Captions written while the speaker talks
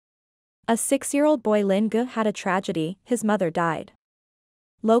A 6-year-old boy Lin Ge had a tragedy, his mother died.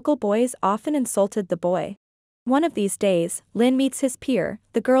 Local boys often insulted the boy. One of these days, Lin meets his peer,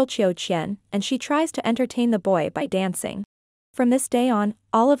 the girl Qiu Qian, and she tries to entertain the boy by dancing. From this day on,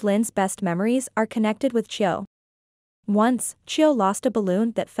 all of Lin's best memories are connected with Qiu. Once, Qiu lost a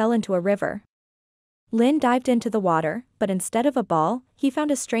balloon that fell into a river. Lin dived into the water, but instead of a ball, he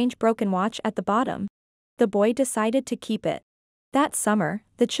found a strange broken watch at the bottom. The boy decided to keep it. That summer,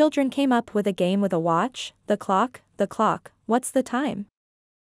 the children came up with a game with a watch. The clock, what's the time?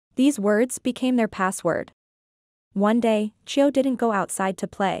 These words became their password. One day, Qiu didn't go outside to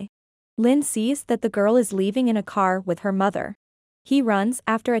play. Lin sees that the girl is leaving in a car with her mother. He runs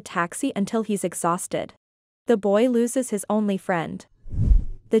after a taxi until he's exhausted. The boy loses his only friend.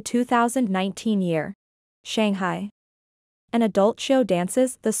 The 2019 year. Shanghai. An adult Qiu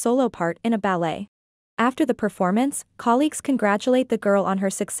dances the solo part in a ballet. After the performance, colleagues congratulate the girl on her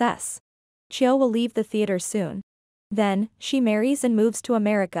success. Qiu will leave the theater soon. Then, she marries and moves to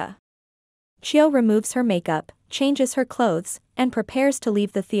America. Qiu removes her makeup, changes her clothes, and prepares to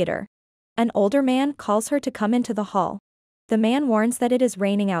leave the theater. An older man calls her to come into the hall. The man warns that it is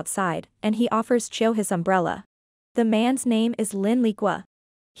raining outside, and he offers Qiu his umbrella. The man's name is Lin Liqua.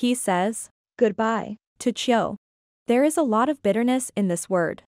 He says, "Goodbye," to Qiu. There is a lot of bitterness in this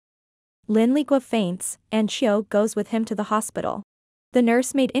word. Lin Liqua faints, and Qiu goes with him to the hospital. The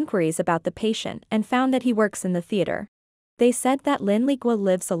nurse made inquiries about the patient and found that he works in the theater. They said that Lin Liqua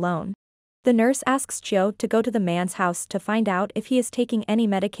lives alone. The nurse asks Qiu to go to the man's house to find out if he is taking any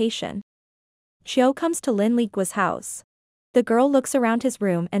medication. Qiu comes to Lin Liqua's house. The girl looks around his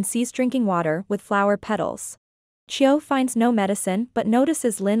room and sees drinking water with flower petals. Qiu finds no medicine but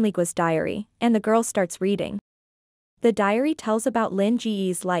notices Lin Liqua's diary, and the girl starts reading. The diary tells about Lin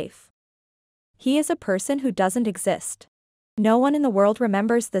Ji's life. He is a person who doesn't exist. No one in the world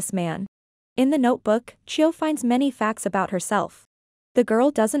remembers this man. In the notebook, Qiu finds many facts about herself. The girl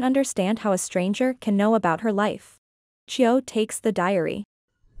doesn't understand how a stranger can know about her life. Qiu takes the diary.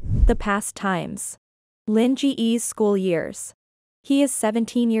 The past times. Lin Ji's school years. He is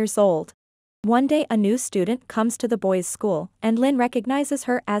 17 years old. One day a new student comes to the boys' school, and Lin recognizes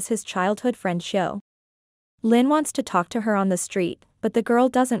her as his childhood friend Qiu. Lin wants to talk to her on the street, but the girl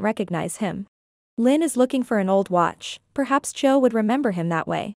doesn't recognize him. Lin is looking for an old watch, perhaps Qiu would remember him that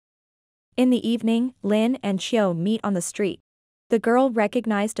way. In the evening, Lin and Qiu meet on the street. The girl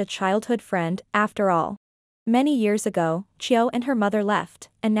recognized a childhood friend, after all. Many years ago, Qiu and her mother left,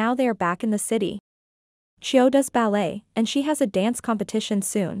 and now they are back in the city. Qiu does ballet, and she has a dance competition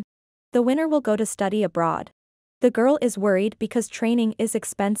soon. The winner will go to study abroad. The girl is worried because training is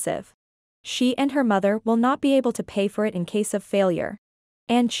expensive. She and her mother will not be able to pay for it in case of failure.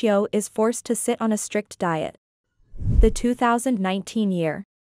 And Qiu is forced to sit on a strict diet. The 2019 year.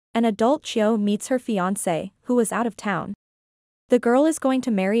 An adult Qiu meets her fiancé, who was out of town. The girl is going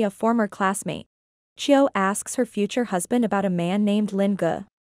to marry a former classmate. Qiu asks her future husband about a man named Lin Ge.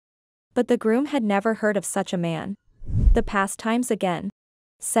 But the groom had never heard of such a man. The past times again.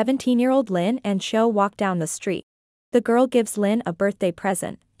 17-year-old Lin and Qiu walk down the street. The girl gives Lin a birthday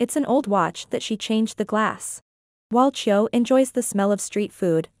present. It's an old watch that she changed the glass. While Qiu enjoys the smell of street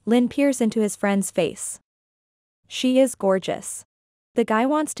food, Lin peers into his friend's face. She is gorgeous. The guy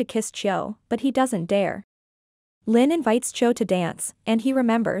wants to kiss Qiu, but he doesn't dare. Lin invites Qiu to dance, and he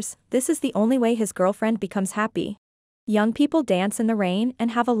remembers, this is the only way his girlfriend becomes happy. Young people dance in the rain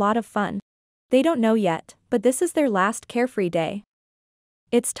and have a lot of fun. They don't know yet, but this is their last carefree day.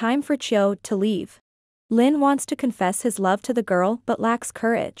 It's time for Qiu to leave. Lin wants to confess his love to the girl but lacks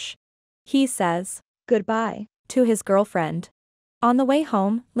courage. He says, "Goodbye," to his girlfriend. On the way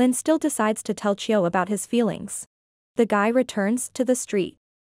home, Lin still decides to tell Qiu about his feelings. The guy returns to the street.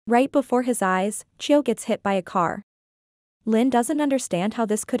 Right before his eyes, Qiu gets hit by a car. Lin doesn't understand how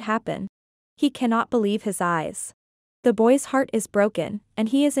this could happen. He cannot believe his eyes. The boy's heart is broken, and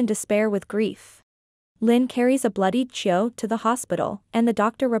he is in despair with grief. Lin carries a bloodied Qiu to the hospital, and the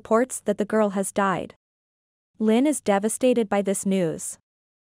doctor reports that the girl has died. Lin is devastated by this news.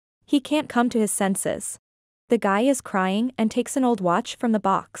 He can't come to his senses. The guy is crying and takes an old watch from the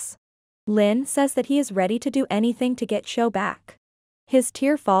box. Lin says that he is ready to do anything to get Qiu back. His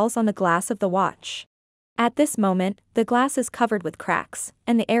tear falls on the glass of the watch. At this moment, the glass is covered with cracks,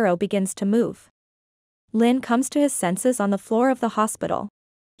 and the arrow begins to move. Lin comes to his senses on the floor of the hospital.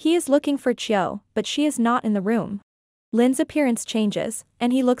 He is looking for Qiu, but she is not in the room. Lin's appearance changes,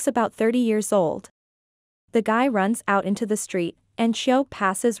 and he looks about 30 years old. The guy runs out into the street, and Qiu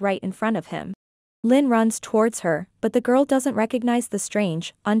passes right in front of him. Lin runs towards her, but the girl doesn't recognize the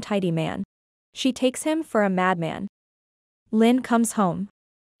strange, untidy man. She takes him for a madman. Lin comes home.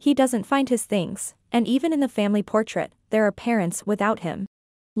 He doesn't find his things, and even in the family portrait, there are parents without him.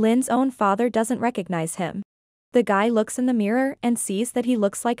 Lin's own father doesn't recognize him. The guy looks in the mirror and sees that he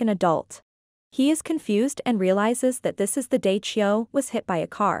looks like an adult. He is confused and realizes that this is the day Chiu was hit by a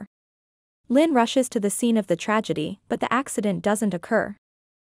car. Lin rushes to the scene of the tragedy, but the accident doesn't occur.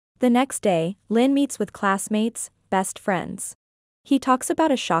 The next day, Lin meets with classmates, best friends. He talks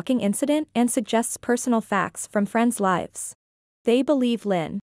about a shocking incident and suggests personal facts from friends' lives. They believe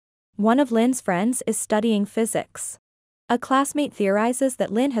Lin. One of Lin's friends is studying physics. A classmate theorizes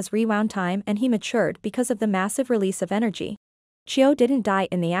that Lin has rewound time and he matured because of the massive release of energy. Chiu didn't die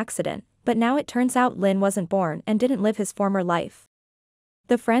in the accident, but now it turns out Lin wasn't born and didn't live his former life.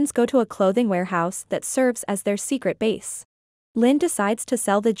 The friends go to a clothing warehouse that serves as their secret base. Lin decides to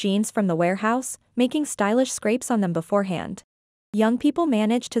sell the jeans from the warehouse, making stylish scrapes on them beforehand. Young people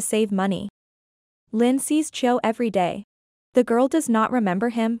manage to save money. Lin sees Chiu every day. The girl does not remember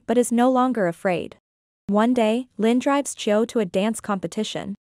him but is no longer afraid. One day, Lin drives Chiu to a dance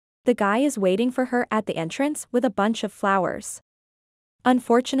competition. The guy is waiting for her at the entrance with a bunch of flowers.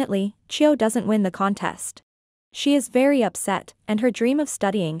 Unfortunately, Chiu doesn't win the contest. She is very upset, and her dream of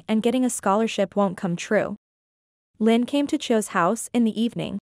studying and getting a scholarship won't come true. Lin came to Chiu's house in the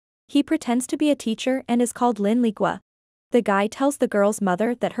evening. He pretends to be a teacher and is called Lin Ligua. The guy tells the girl's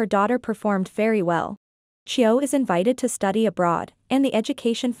mother that her daughter performed very well. Chiu is invited to study abroad, and the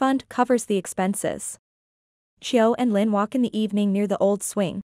education fund covers the expenses. Chiu and Lin walk in the evening near the old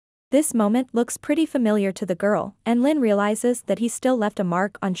swing. This moment looks pretty familiar to the girl, and Lin realizes that he still left a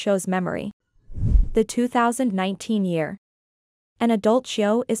mark on Chiu's memory. The 2019 year. An adult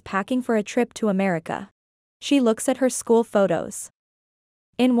Chiu is packing for a trip to America. She looks at her school photos.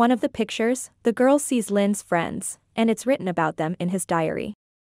 In one of the pictures, the girl sees Lin's friends, and it's written about them in his diary.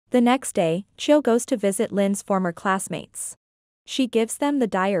 The next day, Chiu goes to visit Lin's former classmates. She gives them the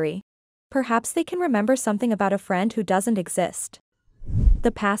diary. Perhaps they can remember something about a friend who doesn't exist.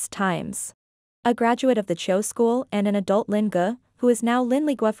 The past times. A graduate of the Chiu school and an adult Lin Ge, who is now Lin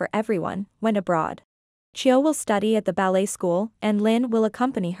Ligua for everyone, went abroad. Chiu will study at the ballet school, and Lin will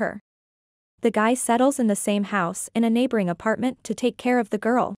accompany her. The guy settles in the same house in a neighboring apartment to take care of the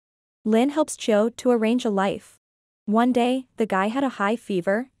girl. Lin helps Chiu to arrange a life. One day, the guy had a high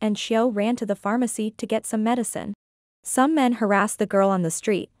fever, and Chiu ran to the pharmacy to get some medicine. Some men harass the girl on the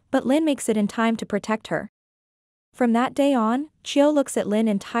street, but Lin makes it in time to protect her. From that day on, Chiu looks at Lin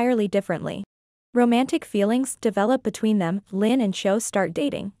entirely differently. Romantic feelings develop between them. Lin and Chiu start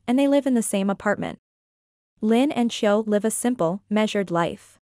dating, and they live in the same apartment. Lin and Chiu live a simple, measured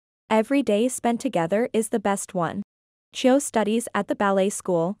life. Every day spent together is the best one. Chiu studies at the ballet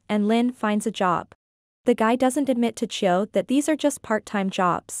school, and Lin finds a job. The guy doesn't admit to Chiu that these are just part-time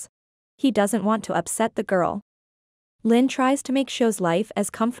jobs. He doesn't want to upset the girl. Lin tries to make Chiu's life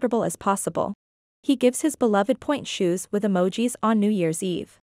as comfortable as possible. He gives his beloved point shoes with emojis on New Year's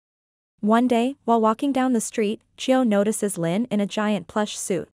Eve. One day, while walking down the street, Chiu notices Lin in a giant plush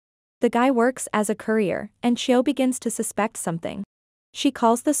suit. The guy works as a courier, and Chiu begins to suspect something. She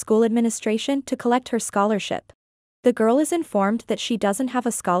calls the school administration to collect her scholarship. The girl is informed that she doesn't have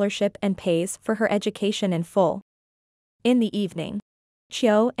a scholarship and pays for her education in full. In the evening,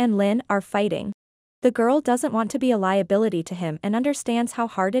 Chiu and Lin are fighting. The girl doesn't want to be a liability to him and understands how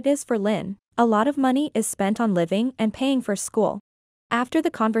hard it is for Lin. A lot of money is spent on living and paying for school. After the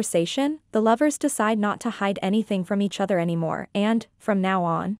conversation, the lovers decide not to hide anything from each other anymore and, from now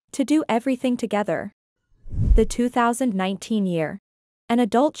on, to do everything together. The 2019 year. An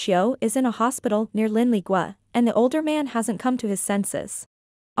adult Chiu is in a hospital near Lin Ligua, and the older man hasn't come to his senses.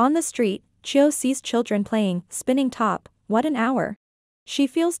 On the street, Chiu sees children playing spinning top. What an hour. She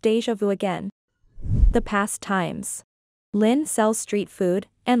feels déjà vu again. The past times. Lin sells street food,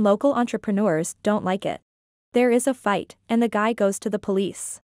 and local entrepreneurs don't like it. There is a fight, and the guy goes to the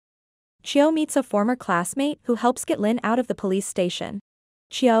police. Chiu meets a former classmate who helps get Lin out of the police station.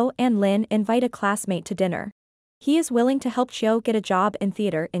 Chiu and Lin invite a classmate to dinner. He is willing to help Chiu get a job in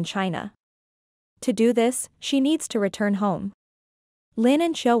theater in China. To do this, she needs to return home. Lin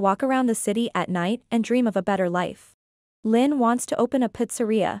and Chiu walk around the city at night and dream of a better life. Lin wants to open a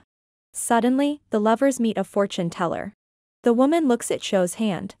pizzeria. Suddenly, the lovers meet a fortune teller. The woman looks at Chiu's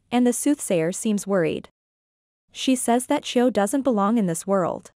hand, and the soothsayer seems worried. She says that Chiu doesn't belong in this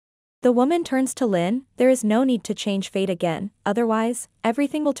world. The woman turns to Lin. There is no need to change fate again, otherwise,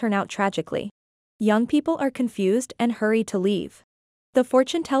 everything will turn out tragically. Young people are confused and hurry to leave. The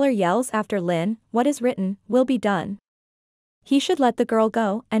fortune teller yells after Lin, "What is written, will be done." He should let the girl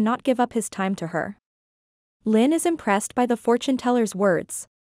go and not give up his time to her. Lin is impressed by the fortune teller's words.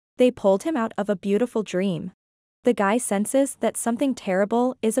 They pulled him out of a beautiful dream. The guy senses that something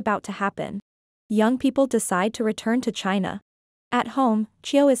terrible is about to happen. Young people decide to return to China. At home,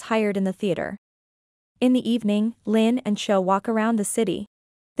 Chiu is hired in the theater. In the evening, Lin and Chiu walk around the city.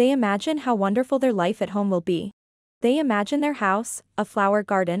 They imagine how wonderful their life at home will be. They imagine their house, a flower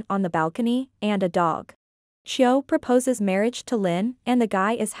garden on the balcony, and a dog. Chiu proposes marriage to Lin, and the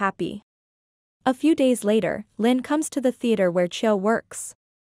guy is happy. A few days later, Lin comes to the theater where Chiu works.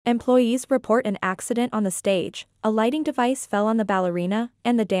 Employees report an accident on the stage, a lighting device fell on the ballerina,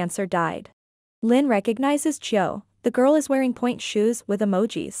 and the dancer died. Lin recognizes Chiu. The girl is wearing point shoes with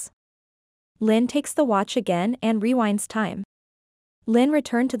emojis. Lin takes the watch again and rewinds time. Lin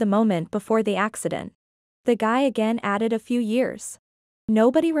returned to the moment before the accident. The guy again added a few years.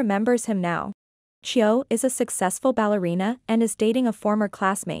 Nobody remembers him now. Chiu is a successful ballerina and is dating a former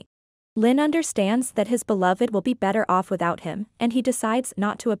classmate. Lin understands that his beloved will be better off without him, and he decides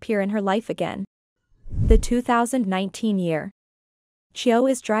not to appear in her life again. The 2019 year. Chiu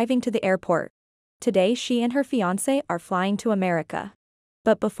is driving to the airport. Today she and her fiancé are flying to America.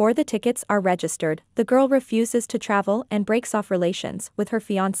 But before the tickets are registered, the girl refuses to travel and breaks off relations with her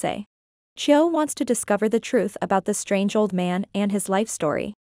fiancé. Chiu wants to discover the truth about the strange old man and his life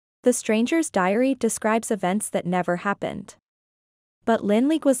story. The stranger's diary describes events that never happened. But Lin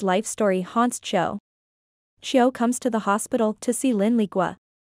Ligua's life story haunts Chiu. Chiu comes to the hospital to see Lin Ligua.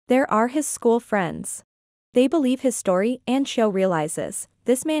 There are his school friends. They believe his story, and Chiu realizes,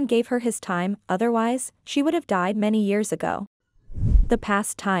 this man gave her his time, otherwise, she would have died many years ago. The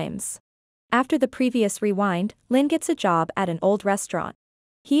past times. After the previous rewind, Lin gets a job at an old restaurant.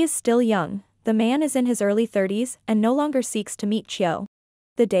 He is still young. The man is in his early 30s and no longer seeks to meet Chiu.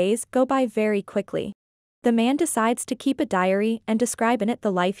 The days go by very quickly. The man decides to keep a diary and describe in it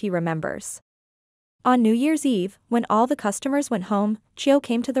the life he remembers. On New Year's Eve, when all the customers went home, Chiu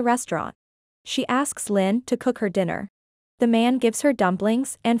came to the restaurant. She asks Lin to cook her dinner. The man gives her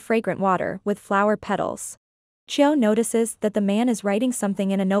dumplings and fragrant water with flower petals. Chiu notices that the man is writing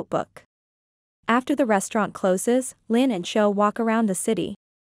something in a notebook. After the restaurant closes, Lin and Chiu walk around the city.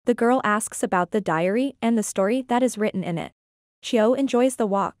 The girl asks about the diary and the story that is written in it. Chiu enjoys the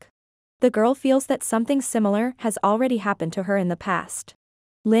walk. The girl feels that something similar has already happened to her in the past.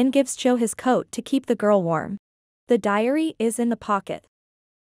 Lin gives Chiu his coat to keep the girl warm. The diary is in the pocket.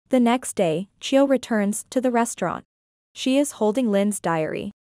 The next day, Chiu returns to the restaurant. She is holding Lin's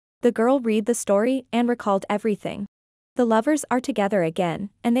diary. The girl read the story and recalled everything. The lovers are together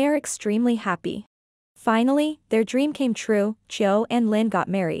again, and they are extremely happy. Finally, their dream came true. Chiu and Lin got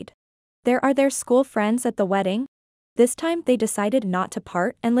married. There are their school friends at the wedding. This time they decided not to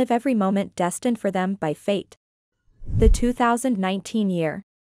part and live every moment destined for them by fate. The 2019 year.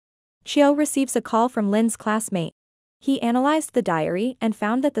 Chiu receives a call from Lin's classmate. He analyzed the diary and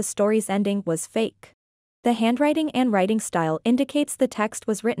found that the story's ending was fake. The handwriting and writing style indicates the text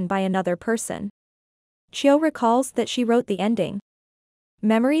was written by another person. Chiu recalls that she wrote the ending.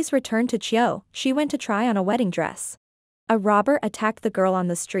 Memories return to Chiu. She went to try on a wedding dress. A robber attacked the girl on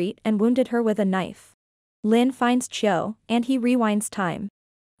the street and wounded her with a knife. Lin finds Chiu, and he rewinds time.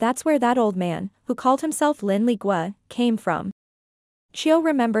 That's where that old man, who called himself Lin Ligua, came from. Chiu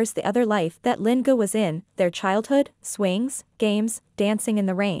remembers the other life that Lin Gu was in, their childhood, swings, games, dancing in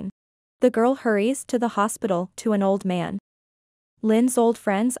the rain. The girl hurries to the hospital to an old man. Lin's old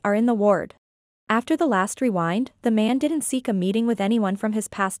friends are in the ward. After the last rewind, the man didn't seek a meeting with anyone from his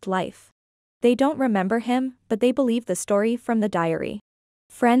past life. They don't remember him, but they believe the story from the diary.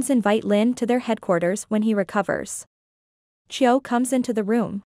 Friends invite Lin to their headquarters when he recovers. Chiu comes into the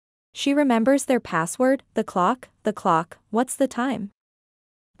room. She remembers their password, the clock, what's the time?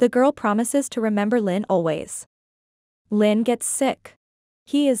 The girl promises to remember Lin always. Lin gets sick.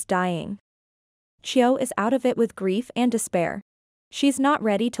 He is dying. Chiu is out of it with grief and despair. She's not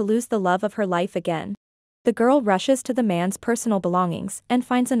ready to lose the love of her life again. The girl rushes to the man's personal belongings and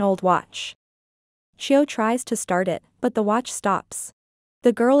finds an old watch. Chiu tries to start it, but the watch stops.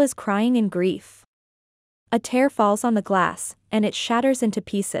 The girl is crying in grief. A tear falls on the glass, and it shatters into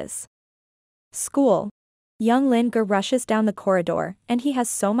pieces. School. Young Lin Ge rushes down the corridor, and he has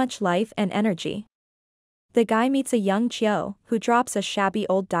so much life and energy. The guy meets a young Chiu, who drops a shabby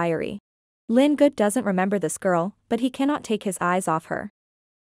old diary. Lin Ge doesn't remember this girl, but he cannot take his eyes off her.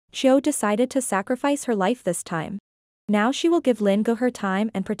 Chiu decided to sacrifice her life this time. Now she will give Lin Ge her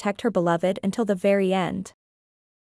time and protect her beloved until the very end.